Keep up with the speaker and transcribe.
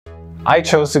I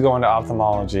chose to go into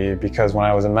ophthalmology because when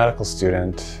I was a medical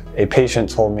student, a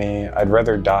patient told me I'd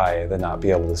rather die than not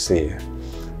be able to see.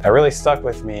 That really stuck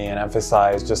with me and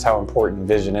emphasized just how important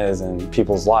vision is in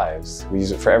people's lives. We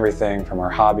use it for everything from our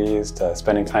hobbies to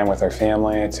spending time with our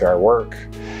family to our work.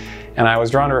 And I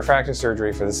was drawn to refractive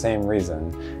surgery for the same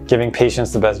reason. Giving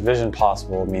patients the best vision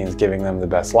possible means giving them the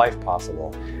best life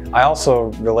possible. I also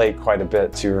relate quite a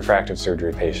bit to refractive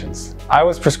surgery patients. I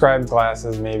was prescribed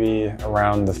glasses maybe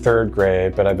around the 3rd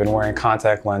grade, but I've been wearing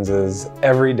contact lenses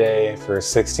every day for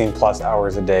 16 plus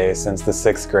hours a day since the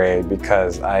 6th grade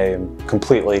because I am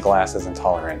completely glasses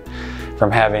intolerant.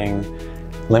 From having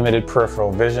limited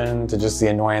peripheral vision to just the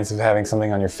annoyance of having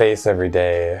something on your face every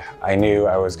day, I knew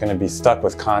I was going to be stuck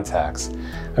with contacts.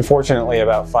 Unfortunately,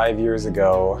 about 5 years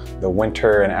ago, the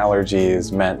winter and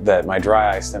allergies meant that my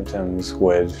dry eye symptoms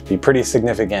would be pretty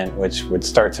significant, which would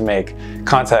start to make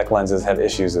contact lenses have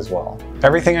issues as well.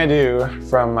 Everything I do,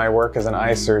 from my work as an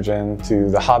eye surgeon to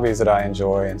the hobbies that I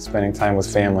enjoy and spending time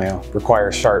with family,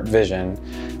 requires sharp vision.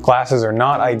 Glasses are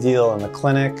not ideal in the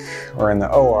clinic or in the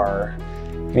OR.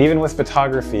 And even with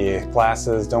photography,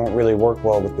 glasses don't really work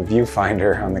well with the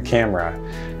viewfinder on the camera.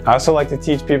 I also like to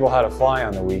teach people how to fly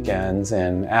on the weekends,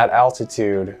 and at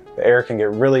altitude, the air can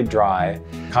get really dry.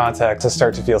 Contacts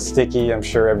start to feel sticky. I'm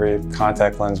sure every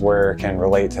contact lens wearer can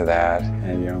relate to that.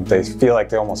 And they feel like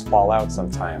they almost fall out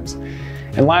sometimes.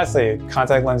 And lastly,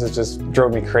 contact lenses just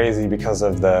drove me crazy because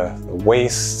of the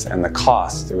waste and the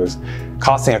cost. It was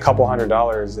costing a couple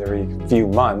 $100s every few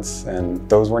months, and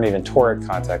those weren't even toric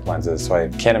contact lenses, so I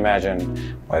can't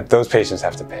imagine what those patients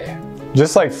have to pay.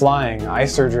 Just like flying, eye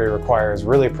surgery requires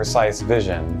really precise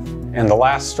vision. And the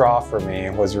last straw for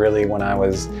me was really when I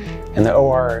was in the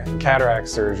OR in cataract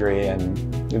surgery,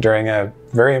 and during a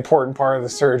very important part of the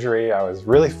surgery, I was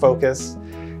really focused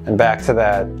and back to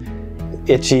that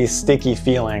itchy, sticky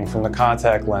feeling from the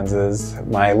contact lenses.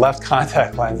 My left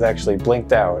contact lens actually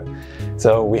blinked out.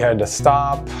 So we had to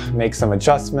stop, make some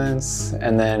adjustments,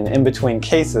 and then in between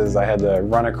cases, I had to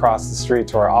run across the street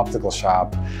to our optical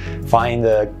shop, find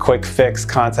a quick fix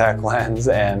contact lens,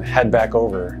 and head back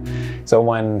over. So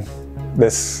when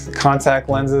this contact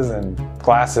lenses and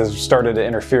glasses started to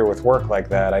interfere with work like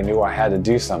that, I knew I had to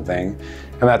do something.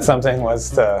 And that something was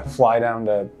to fly down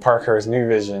to Parkhurst New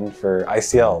Vision for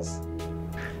ICLs.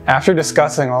 After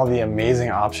discussing all the amazing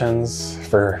options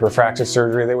for refractive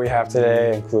surgery that we have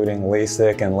today, including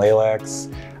LASIK and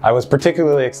LALEX, I was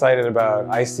particularly excited about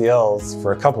ICLs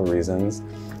for a couple reasons.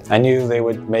 I knew they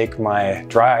would make my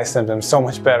dry eye symptoms so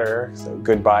much better, so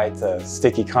goodbye to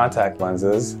sticky contact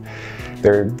lenses.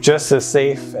 They're just as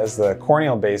safe as the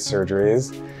corneal-based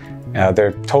surgeries.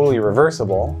 They're totally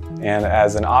reversible, and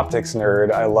as an optics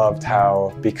nerd, I loved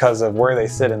how, because of where they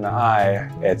sit in the eye,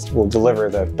 it will deliver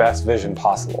the best vision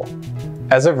possible.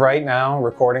 As of right now,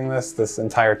 recording this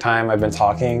entire time I've been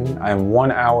talking, I'm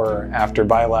 1 hour after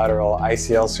bilateral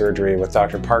ICL surgery with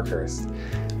Dr. Parkhurst.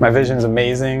 My vision's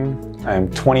amazing. I'm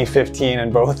 20/15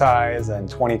 in both eyes and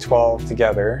 20/12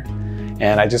 together.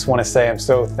 And I just want to say I'm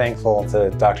so thankful to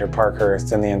Dr.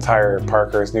 Parkhurst and the entire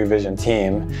Parkhurst New Vision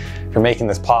team for making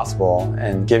this possible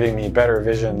and giving me better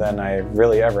vision than I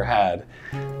really ever had.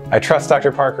 I trust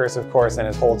Dr. Parkhurst, of course, and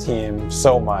his whole team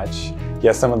so much. He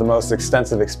has some of the most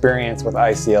extensive experience with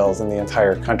ICLs in the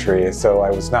entire country, so I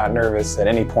was not nervous at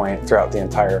any point throughout the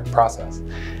entire process.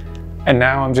 And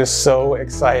now I'm just so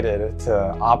excited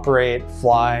to operate,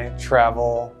 fly,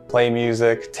 travel, play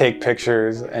music, take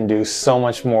pictures, and do so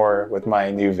much more with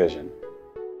my new vision.